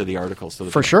post to the articles so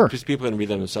that because people can read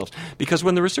them themselves. Because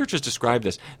when the researchers describe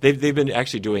this, they've been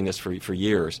actually doing this for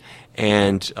years,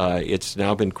 and it's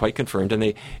now been quite confirmed.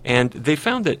 And they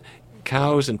found that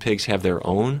cows and pigs have their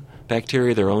own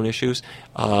bacteria, their own issues,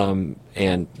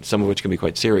 and some of which can be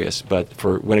quite serious. But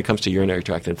when it comes to urinary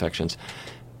tract infections,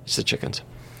 it's the chickens.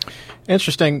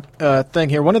 Interesting thing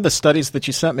here. One of the studies that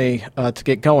you sent me to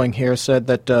get going here said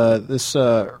that this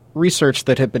research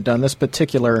that had been done, this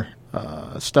particular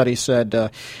study said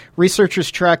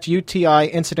researchers tracked UTI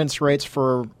incidence rates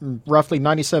for roughly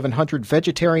 9,700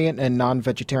 vegetarian and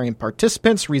non-vegetarian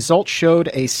participants. Results showed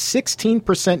a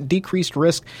 16% decreased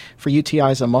risk for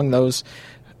UTIs among those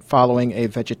following a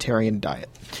vegetarian diet.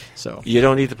 So you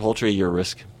don't eat the poultry, your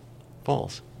risk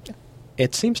falls.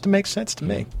 It seems to make sense to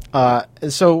me.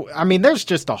 So, I mean, there's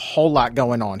just a whole lot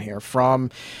going on here, from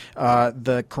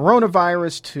the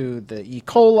coronavirus to the E.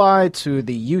 coli to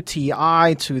the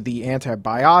UTI to the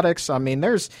antibiotics. I mean,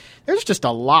 there's just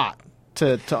a lot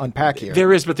to unpack here.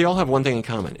 There is, but they all have one thing in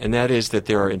common, and that is that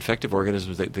there are infective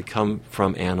organisms that come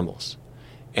from animals.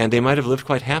 And they might have lived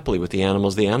quite happily with the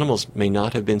animals may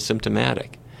not have been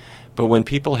symptomatic. But when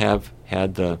people have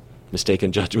had the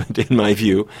mistaken judgment, in my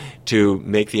view, to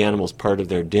make the animals part of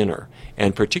their dinner,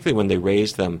 and particularly when they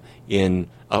raise them in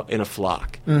a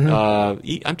flock.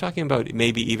 I'm talking about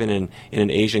maybe even in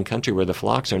an Asian country where the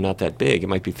flocks are not that big. It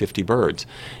might be 50 birds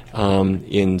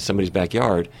in somebody's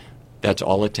backyard. That's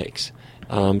all it takes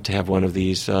to have one of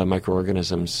these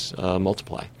microorganisms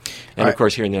multiply. And, of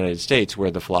course, here in the United States,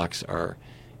 where the flocks are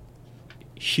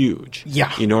huge,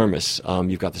 enormous,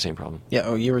 you've got the same problem.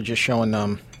 Yeah, you were just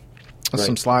showing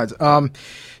some slides.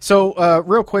 So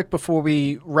real quick before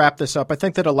we wrap this up, I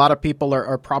think that a lot of people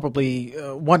are probably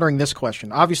wondering this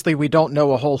question. Obviously, we don't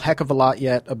know a whole heck of a lot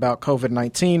yet about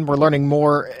COVID-19. We're learning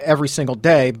more every single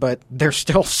day, but there's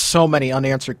still so many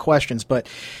unanswered questions. But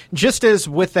just as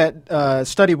with that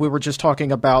study we were just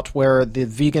talking about where the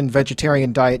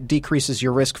vegan-vegetarian diet decreases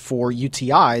your risk for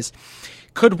UTIs,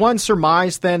 could one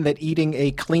surmise then that eating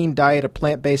a clean diet, a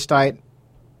plant-based diet,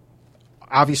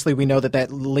 obviously we know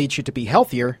that leads you to be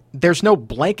healthier. There's no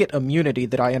blanket immunity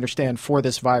that I understand for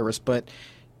this virus, but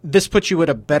this puts you at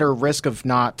a better risk of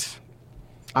not,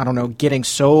 getting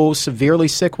so severely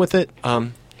sick with it?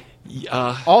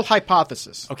 All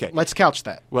hypothesis. Okay. Let's couch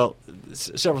that. Well,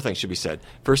 several things should be said.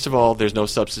 First of all, there's no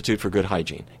substitute for good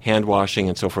hygiene. Hand washing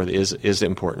and so forth is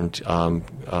important.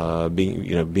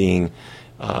 Being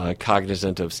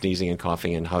cognizant of sneezing and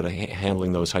coughing and how to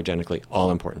handling those hygienically,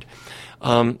 all important.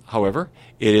 However,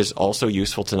 it is also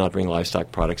useful to not bring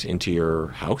livestock products into your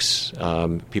house.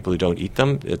 People who don't eat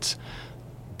them, it's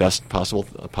best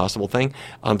possible thing.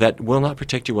 That will not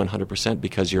protect you 100%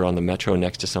 because you're on the metro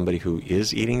next to somebody who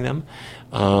is eating them.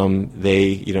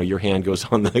 Your hand goes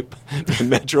on the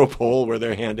metro pole where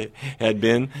their hand had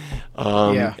been,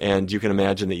 and you can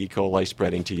imagine the E. coli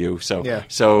spreading to you.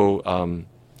 So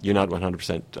you're not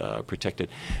 100% protected.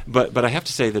 But I have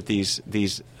to say that these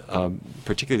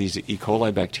particularly these E.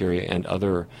 coli bacteria and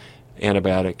other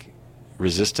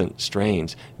antibiotic-resistant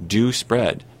strains do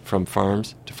spread from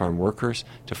farms to farm workers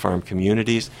to farm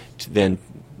communities to then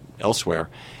elsewhere.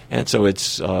 And so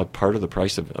it's part of the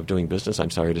price of doing business,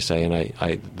 I'm sorry to say.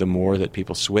 And the more that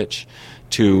people switch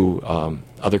to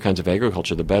other kinds of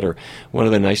agriculture, the better. One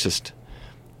of the nicest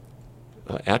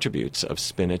attributes of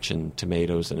spinach and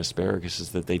tomatoes and asparagus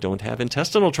is that they don't have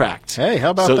intestinal tracts. Hey,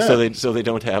 how about that? So they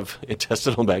don't have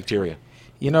intestinal bacteria.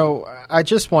 I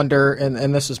just wonder,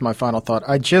 and this is my final thought,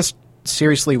 I just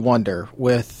seriously wonder,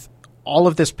 with all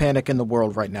of this panic in the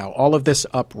world right now, all of this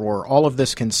uproar, all of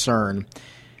this concern,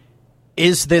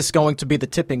 is this going to be the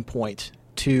tipping point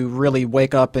to really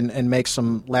wake up and make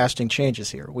some lasting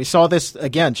changes here? We saw this,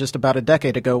 again, just about a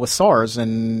decade ago with SARS,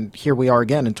 and here we are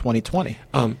again in 2020.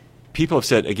 People have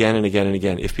said again and again and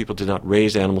again, if people did not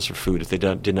raise animals for food, if they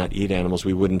did not eat animals,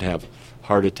 we wouldn't have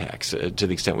heart attacks to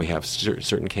the extent we have,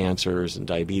 certain cancers and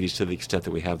diabetes to the extent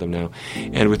that we have them now.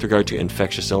 And with regard to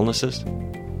infectious illnesses,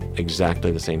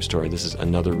 exactly the same story. This is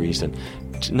another reason,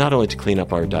 not only to clean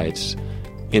up our diets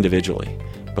individually,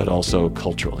 but also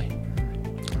culturally.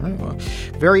 All right, well,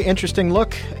 very interesting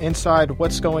look inside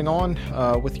what's going on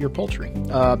with your poultry.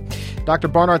 Dr.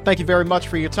 Barnard, thank you very much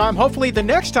for your time. Hopefully the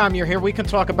next time you're here, we can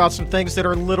talk about some things that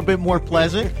are a little bit more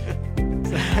pleasant.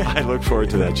 I look forward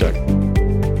to that, Chuck.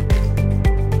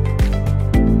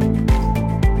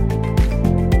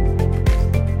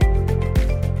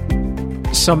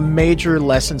 Some major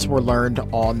lessons were learned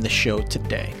on the show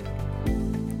today.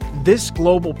 This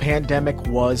global pandemic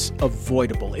was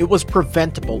avoidable. It was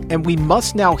preventable, and we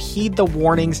must now heed the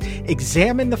warnings,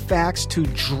 examine the facts to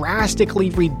drastically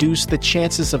reduce the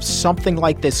chances of something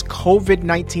like this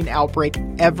COVID-19 outbreak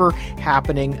ever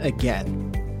happening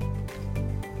again.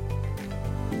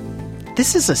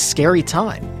 This is a scary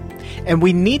time, and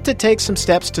we need to take some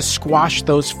steps to squash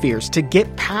those fears, to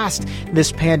get past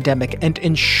this pandemic and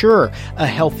ensure a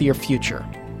healthier future.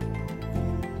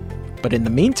 But in the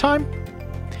meantime,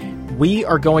 we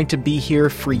are going to be here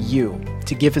for you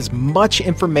to give as much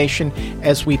information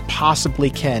as we possibly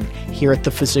can here at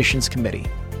the Physicians Committee.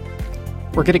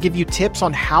 We're going to give you tips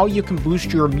on how you can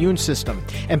boost your immune system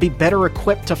and be better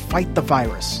equipped to fight the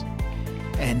virus.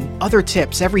 And other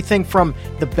tips, everything from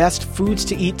the best foods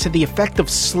to eat to the effect of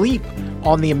sleep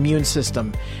on the immune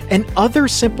system, and other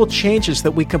simple changes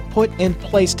that we can put in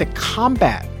place to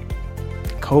combat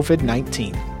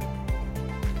COVID-19.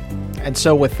 And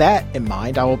so with that in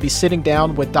mind, I will be sitting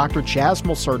down with Dr.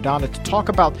 Jasmine Sardana to talk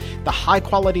about the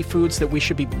high-quality foods that we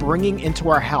should be bringing into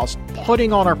our house,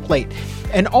 putting on our plate,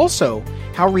 and also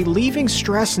how relieving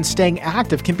stress and staying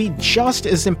active can be just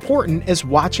as important as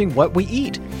watching what we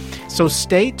eat. So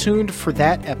stay tuned for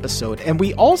that episode. And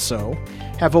we also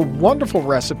have a wonderful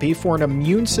recipe for an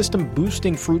immune system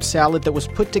boosting fruit salad that was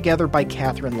put together by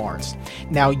Catherine Lawrence.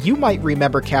 Now, you might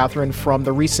remember Catherine from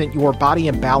the recent Your Body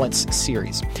in Balance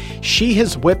series. She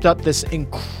has whipped up this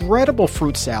incredible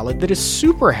fruit salad that is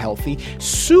super healthy,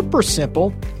 super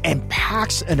simple, and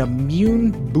packs an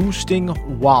immune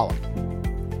boosting wallop.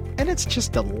 And it's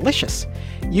just delicious.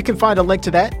 You can find a link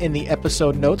to that in the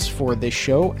episode notes for this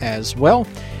show as well.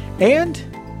 And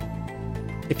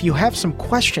if you have some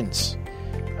questions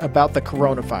about the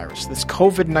coronavirus, this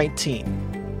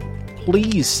COVID-19,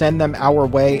 please send them our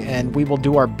way, and we will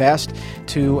do our best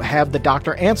to have the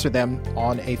doctor answer them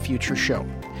on a future show.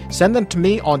 Send them to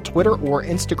me on Twitter or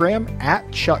Instagram at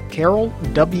Chuck Carroll,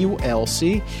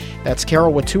 WLC. That's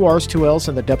Carroll with 2 R's, 2 L's,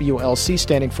 and the WLC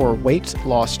standing for Weight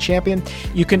Loss Champion.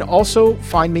 You can also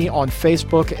find me on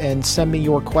Facebook and send me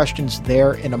your questions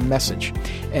there in a message.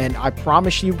 And I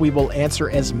promise you we will answer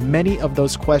as many of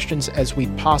those questions as we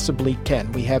possibly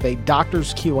can. We have a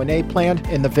doctor's Q&A planned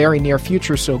in the very near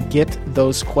future, so get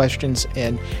those questions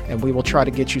in and we will try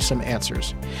to get you some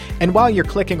answers. And while you're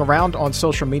clicking around on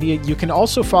social media, you can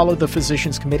also follow the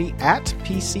Physicians Committee at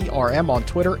PCRM on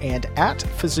Twitter and at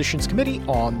Physicians Committee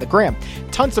on the Gram.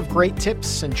 Tons of great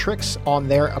tips and tricks on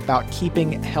there about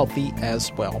keeping healthy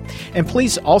as well. And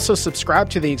please also subscribe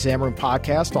to the Exam Room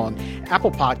Podcast on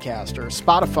Apple Podcast or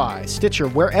Spotify, Stitcher,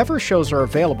 wherever shows are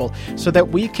available, so that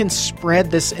we can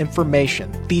spread this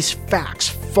information, these facts,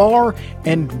 far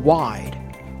and wide.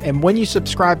 And when you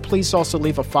subscribe, please also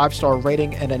leave a 5-star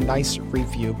rating and a nice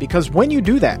review, because when you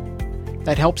do that,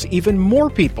 that helps even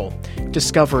more people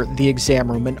discover the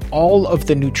Exam Room and all of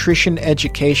the nutrition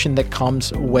education that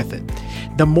comes with it.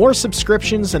 The more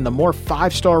subscriptions and the more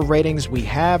 5-star ratings we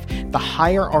have, the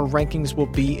higher our rankings will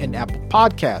be in Apple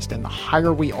Podcast. And the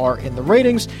higher we are in the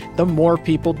ratings, the more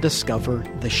people discover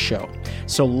the show.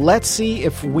 So let's see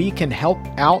if we can help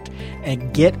out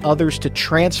and get others to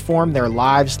transform their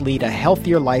lives, lead a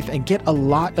healthier life, and get a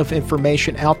lot of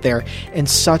information out there in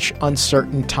such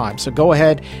uncertain times. So go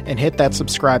ahead and hit that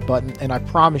subscribe button, and I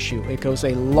promise you it goes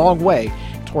a long way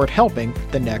toward helping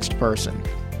the next person.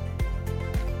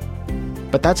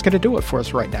 But that's going to do it for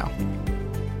us right now.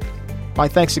 My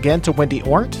thanks again to Wendy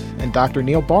Ornt and Dr.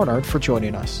 Neil Barnard for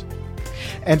joining us.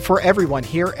 And for everyone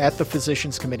here at the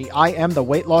Physicians Committee, I am the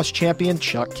weight loss champion,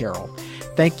 Chuck Carroll.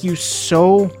 Thank you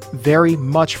so very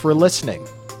much for listening.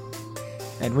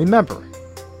 And remember,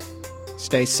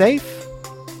 stay safe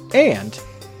and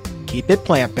keep it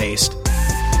plant-based.